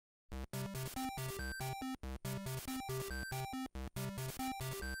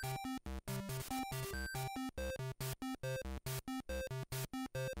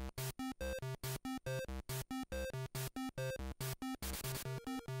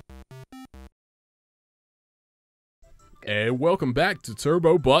And welcome back to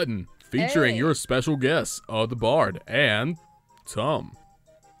Turbo Button, featuring your special guests, Uhthebard and Tom.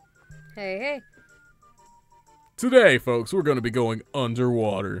 Hey, hey. Today, folks, we're going to be going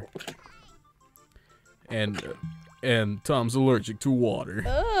underwater. And Tom's allergic to water.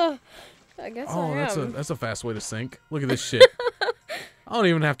 I guess I am. That's a fast way to sink. Look at this shit. I don't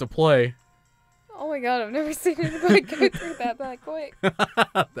even have to play. Oh my god, I've never seen anybody go through that quick.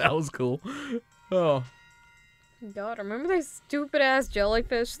 That was cool. Oh. God, remember those stupid ass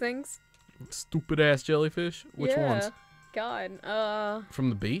jellyfish things? Stupid ass jellyfish? Which ones? God, From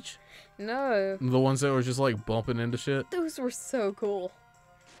the beach? no. The ones that were just like bumping into shit? Those were so cool.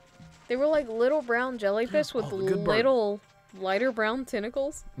 They were like little brown jellyfish with little lighter brown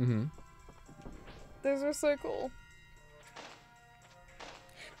tentacles. Mm-hmm. Those were so cool.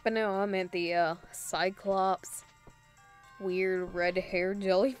 But no, I meant the Cyclops weird red-haired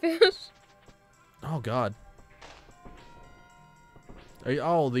jellyfish. Oh god.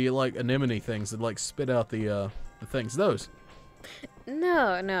 Oh, the like anemone things that like spit out the things. Those.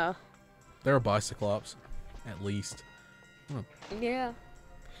 No. They're a bicyclops, at least. Oh. Yeah.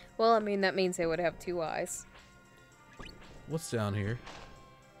 Well, I mean, that means they would have two eyes. What's down here?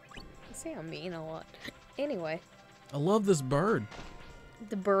 I say I mean a lot. Anyway. I love this bird.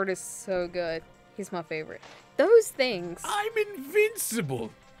 The bird is so good. He's my favorite. Those things. I'm invincible.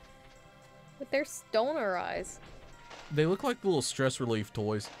 With their stoner eyes. They look like little stress relief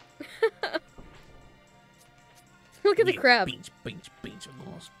toys. Look at the crab. Beach.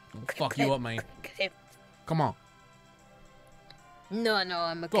 I'll fuck you up, man. Come on. No,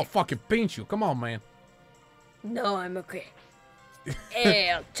 I'm okay. I'll fucking pinch you. Come on, man. No, I'm okay.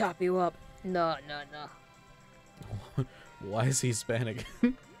 Hey, I'll chop you up. No. Why is he Hispanic?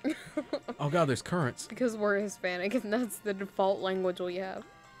 Oh god, there's currents. Because we're Hispanic and that's the default language we have.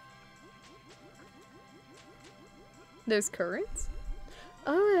 There's currents?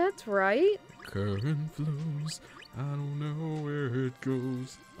 Oh, that's right. Current flows. I don't know where it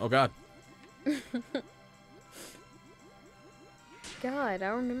goes. Oh god. God, I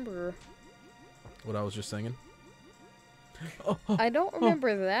remember. What I was just singing? I don't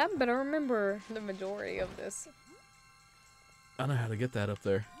remember that, but I remember the majority of this. I know how to get that up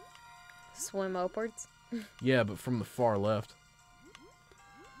there. Swim upwards? Yeah, but from the far left.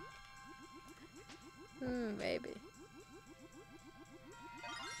 Maybe.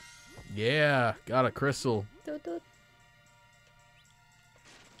 Yeah, got a crystal. Doot, doot.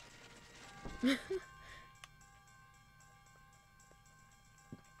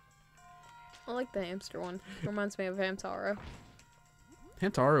 I like the hamster one. Reminds me of Hamtaro.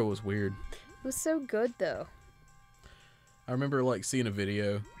 Hamtaro was weird. It was so good, though. I remember, like, seeing a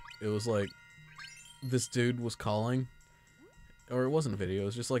video. It was, like, this dude was calling. Or it wasn't a video. It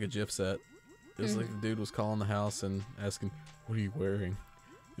was just, like, a GIF set. It was, like, the dude was calling the house and asking, what are you wearing?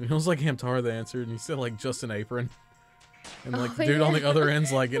 And it was, like, Hamtaro that answered. And he said, like, just an apron. And, like, the dude on the other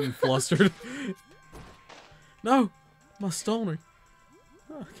end's, like, getting flustered. No! My stoner.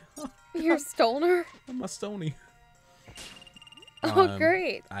 Oh, God. You're a stoner? I'm my stony. Oh,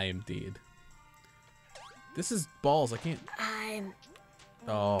 great. I am dead. This is balls. I can't. I'm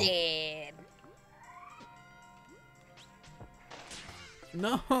dead.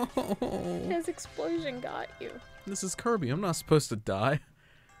 No. His explosion got you. This is Kirby. I'm not supposed to die.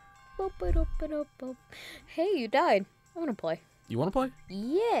 Hey, you died. I want to play. You want to play?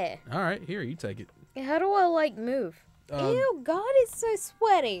 Yeah. All right. Here, you take it. How do I, like, move? Ew, God, it's so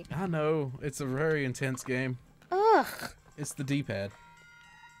sweaty. I know. It's a very intense game. Ugh. It's the D-pad.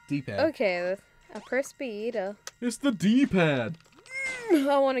 D-pad. Okay, I press B to... It's the D-pad.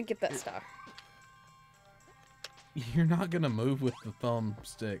 I want to get that star. You're not going to move with the thumb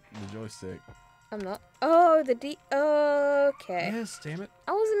stick, the joystick. I'm not. Oh, the D... Okay. Yes, damn it.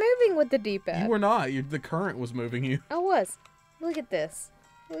 I was moving with the D-pad. You were not. The current was moving you. I was. Look at this.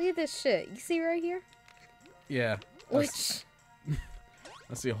 Look at this shit. You see right here? Yeah. Which...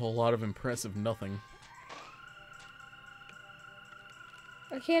 I see a whole lot of impressive nothing.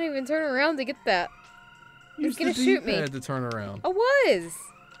 I can't even turn around to get that. He's gonna shoot me. To turn around. I was.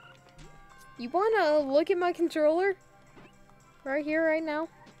 You wanna look at my controller? Right here, right now?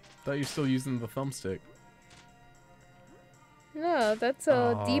 Thought you're still using the thumbstick. No, that's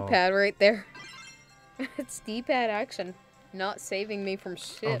a D-pad right there. It's D-pad action. Not saving me from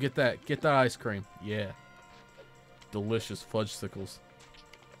shit. Oh, get that. Get that ice cream. Yeah. Delicious fudgesicles.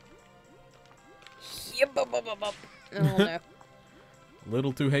 Oh, no. A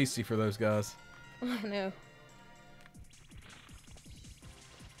little too hasty for those guys. Oh, no.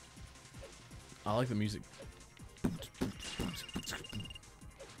 I like the music.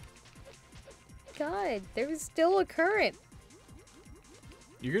 god, there's still a current.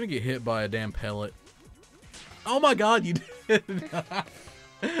 You're gonna get hit by a damn pellet. Oh my god, you did!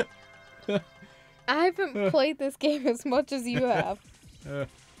 I haven't played this game as much as you have.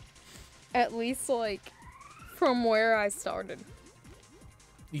 At least, like, from where I started.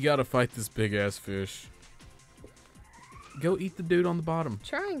 You gotta fight this big ass fish. Go eat the dude on the bottom.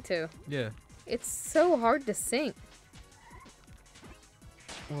 Trying to. Yeah. It's so hard to sink.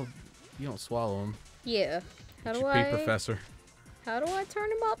 Well, you don't swallow him. Yeah. How do Be I? professor. How do I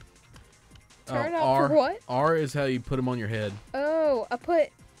turn him up? Turn up R, for what? R is how you put him on your head. Oh, I put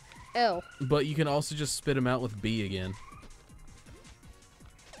L. But you can also just spit him out with B again.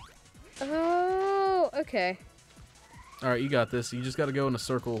 Oh, okay. Alright, you got this. You just gotta go in a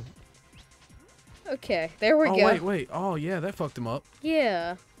circle. Okay, there we go. Oh, wait. Oh, yeah, that fucked him up.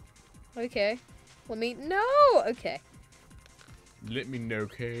 Yeah. Okay. Let me... No! Okay. Let me know,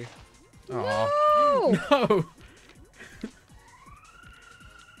 Kay. No! No!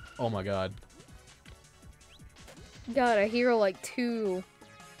 Oh my god. God, I hear like 2...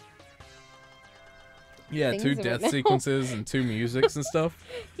 Yeah, things 2 in it death now. sequences and 2 musics and stuff.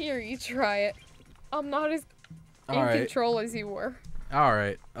 Here, you try it. I'm not as in Alright. control as you were.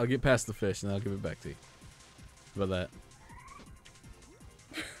 Alright, I'll get past the fish and then I'll give it back to you. How about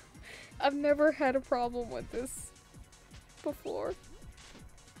that? I've never had a problem with this before.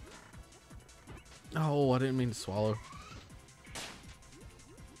 Oh, I didn't mean to swallow.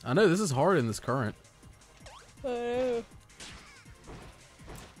 I know, this is hard in this current. I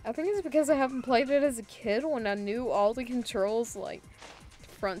think it's because I haven't played it as a kid when I knew all the controls, like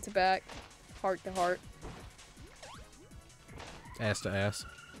front to back, heart to heart. Ass to ass.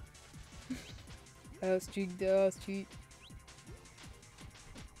 Ass cheek to ass cheek.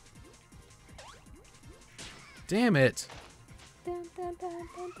 Damn it! Dun, dun, dun, dun,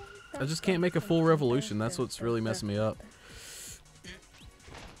 dun, dun, I just can't make a full revolution. That's what's really messing me up.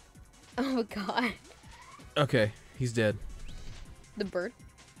 Oh god. Okay, he's dead. The bird?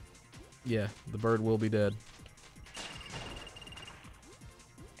 Yeah, the bird will be dead.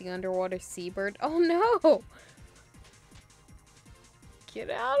 The underwater seabird? Oh no! Get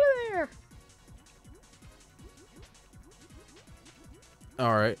out of there!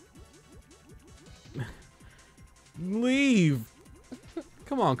 Alright. Leave!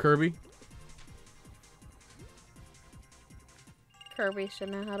 Come on, Kirby. Kirby should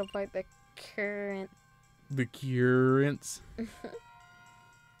know how to fight the current. The currents.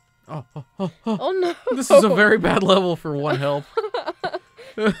 Oh, Oh no! This is a very bad level for 1 health.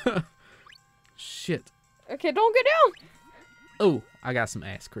 Shit. Okay, don't go down! Oh, I got some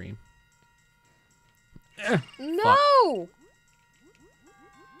ice cream. No!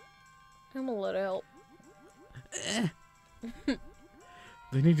 I'm a little help.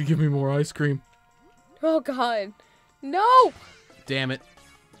 They need to give me more ice cream. Oh god. No! Damn it.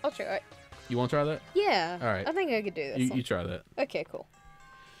 I'll try it. You want to try that? Yeah. Alright. I think I could do this one. You try that. Okay, cool.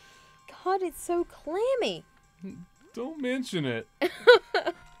 God, it's so clammy. Don't mention it.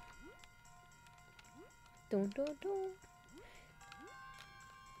 Dun, dun, dun.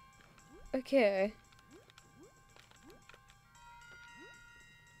 Okay.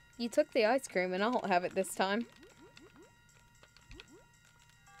 You took the ice cream and I don't have it this time.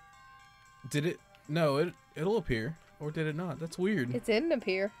 Did it? No, it'll appear. Or did it not? That's weird. It didn't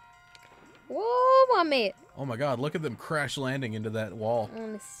appear. Whoa, my mate. Oh my god, look at them crash landing into that wall. Let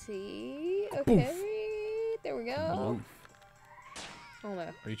me see. Okay. There we go. Oof. Oh no.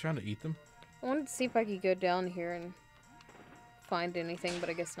 Are you trying to eat them? I wanted to see if I could go down here and find anything, but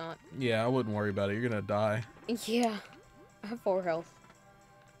I guess not. Yeah, I wouldn't worry about it. You're gonna die. Yeah. I have 4 health.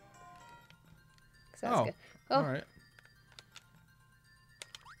 So that's good. Oh, alright.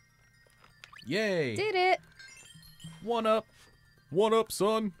 Yay! did it! 1 up. 1 up,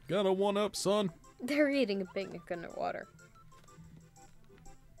 son. Got a 1 up, son. They're eating a picnic underwater.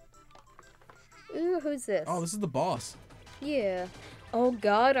 Ooh, who's this? Oh, this is the boss. Yeah. Oh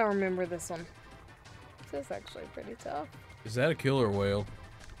god, I remember this one. This is actually pretty tough. Is that a killer whale?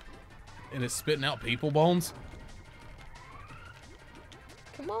 And it's spitting out people bones?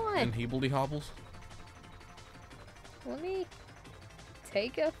 Come on. And heebledy hobbles? Let me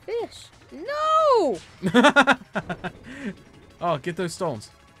take a fish. No! Oh, get those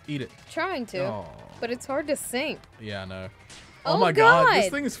stones. Eat it. Trying to, Oh. but it's hard to sink. Yeah, I know. Oh my god, this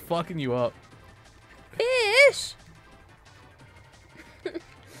God. thing is fucking you up. Fish!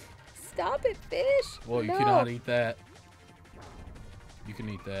 Stop it, fish! Well, you No. cannot eat that. You can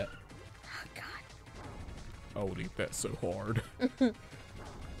eat that. Oh, God. I would eat that so hard.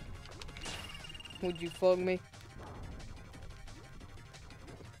 Would you fuck me?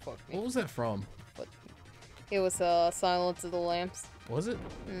 Fuck me. What was that from? It was Silence of the Lambs. Was it?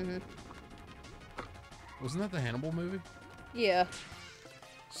 Mm-hmm. Wasn't that the Hannibal movie? Yeah.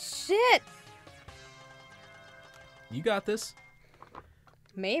 Shit! You got this.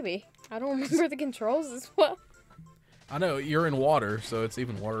 Maybe. I don't remember the controls as well. I know, you're in water, so it's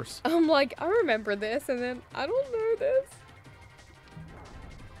even worse. I'm like, I remember this, and then I don't know this.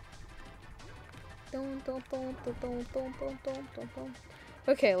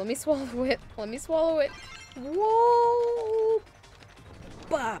 Okay, let me swallow it. Let me swallow it. Whoa!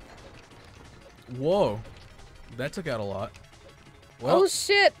 Bop! Whoa. That took out a lot. Well, Oh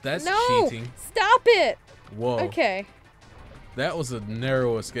shit! that's no! cheating. Stop it! Whoa. Okay. That was a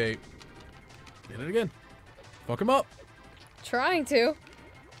narrow escape. Hit it again. Fuck him up. Trying to.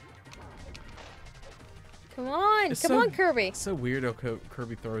 Come on! It's Come so- on, Kirby! It's so weird how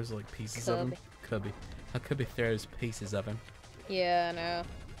Kirby throws like pieces of him. Kirby. How Kirby throws pieces of him. Yeah, I know.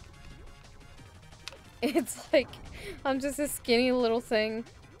 It's like, I'm just a skinny little thing.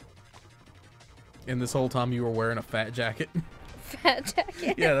 And this whole time you were wearing a fat jacket. Fat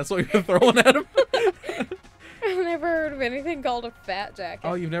jacket. Yeah, that's what you're throwing at him. I've never heard of anything called a fat jacket.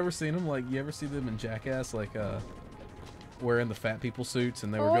 Oh, you've never seen them? Like, you ever see them in Jackass, like, wearing the fat people suits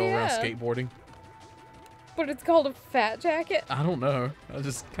and they would Oh, go around yeah. skateboarding? But it's called a fat jacket? I don't know. I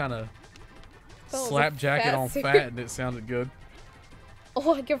just kind of Thought it was a slap jacket fat on suit. fat and it sounded good.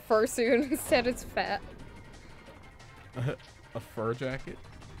 Like a fursuit, instead it's fat. A fur jacket?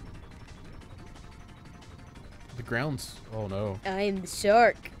 The ground's... Oh, no. I'm the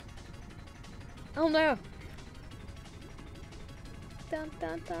shark. Oh no. Dun,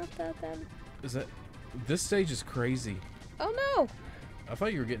 dun, dun, dun, dun. Is that... This stage is crazy. Oh no. I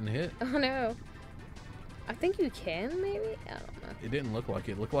thought you were getting hit. Oh no. I think you can, maybe? I don't know. It didn't look like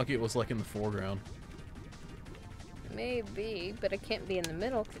it. It looked like it was, like, in the foreground. Maybe, but I can't be in the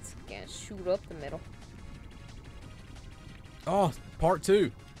middle because it's gonna shoot up the middle. Oh, part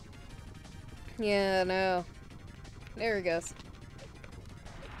 2. Yeah, no. There he goes.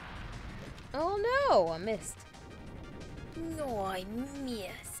 Oh no, I missed. No, I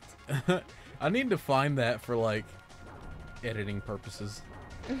missed. I need to find that for, like, editing purposes.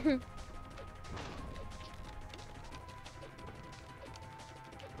 Come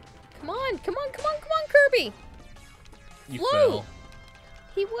on, come on, come on, come on, Kirby! You Float! fell.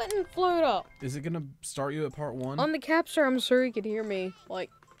 He wouldn't float up. Is it gonna start you at part 1? On the capture, I'm sure he could hear me, like,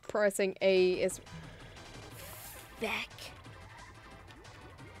 pressing A is back.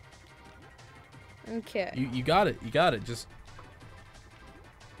 Okay. You got it. You got it. Just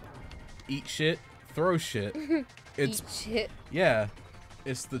eat shit, throw shit. It's Eat shit. yeah.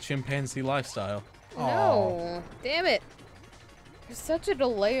 It's the chimpanzee lifestyle. Aw. No. Damn it. There's such a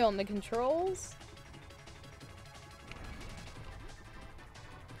delay on the controls.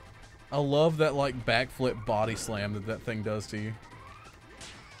 I love that like backflip body slam that thing does to you.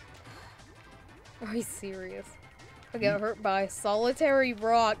 Are you serious? I got hurt by a solitary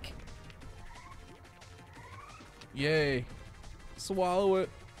rock. Yay. Swallow it.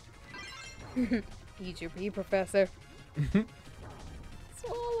 Eat your pee, Professor.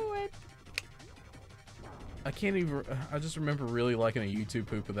 Swallow it. I can't even... I just remember really liking a YouTube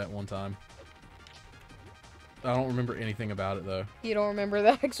poop at that one time. I don't remember anything about it, though. You don't remember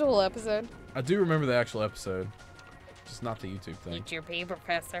the actual episode? I do remember the actual episode. Just not the YouTube thing. Eat your pee,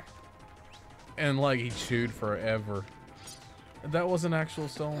 Professor. And, like, he chewed forever. That wasn't actual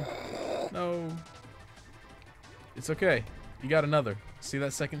stone. No. It's okay. You got another. See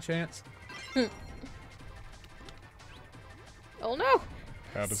that second chance? Oh, no.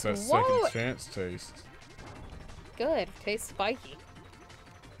 How does that that Swallow second chance taste? Good. Tastes spiky.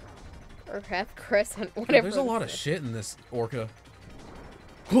 Or half crescent, whatever. There's a lot of shit in this orca.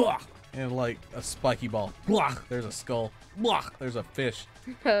 Blah! And like a spiky ball. Blah! There's a skull. Blah! There's a fish.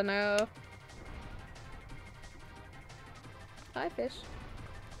 Oh no. Hi, fish.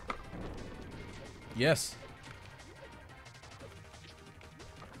 Yes.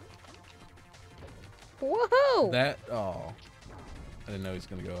 Whoa! That. Oh. I didn't know he was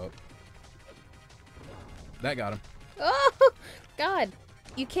gonna go up. That got him. Oh! God.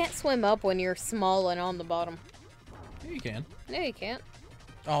 You can't swim up when you're small and on the bottom. Yeah, you can. No, you can't.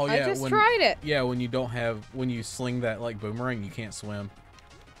 Oh yeah. I just tried it. Yeah, when you don't have, when you sling that like boomerang, you can't swim.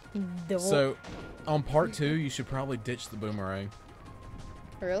 Don't. So, on part 2, you should probably ditch the boomerang.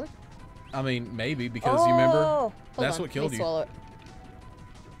 Really? I mean, maybe because you remember Hold that's on, what killed let me you. Swallow it.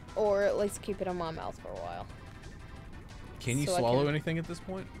 Or at least keep it in my mouth for a while. Can you So I swallow can- anything at this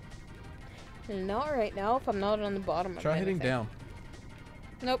point? Not right now. If I'm not on the bottom of Try hitting anything. down.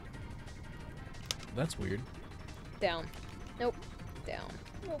 Nope. That's weird. Down. Nope. Down.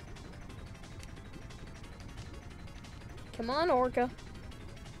 Nope. Come on, Orca.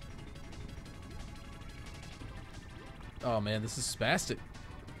 Oh man, this is spastic.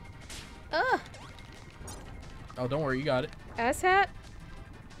 Ah! Oh, don't worry, you got it. Asshat?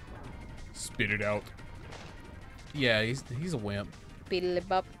 Spit it out. Yeah, he's a wimp.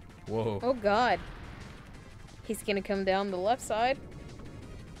 Beedly-bop. Whoa. Oh god. He's gonna come down the left side.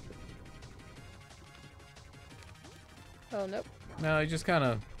 Oh, nope. No, he just kind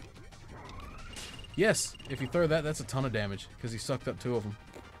of... Yes, if you throw that, that's a ton of damage, because he sucked up 2 of them.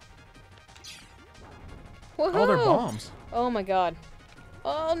 Woohoo! Oh, they're bombs. Oh my god.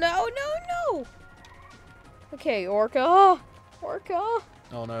 Oh, no, no, no! Okay, Orca. Oh, Orca.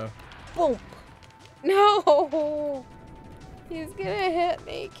 Oh no. Boom. No! He's gonna hit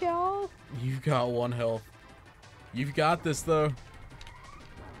me, Cal. You've got 1 health. You've got this, though.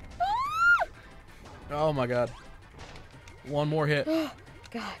 Ah! Oh my god. 1 more hit.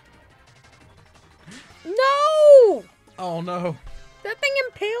 God. No! Oh no. That thing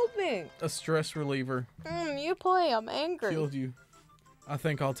impaled me. A stress reliever. You play, I'm angry. Killed you. I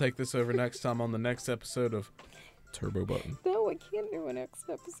think I'll take this over next time on the next episode of Turbo Button. No, I can't do a next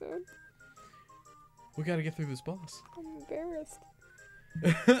episode. We gotta get through this boss. I'm embarrassed.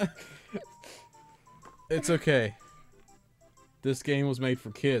 It's okay. This game was made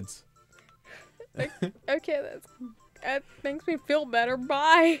for kids. Okay, that makes me feel better.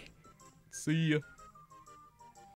 Bye. See ya.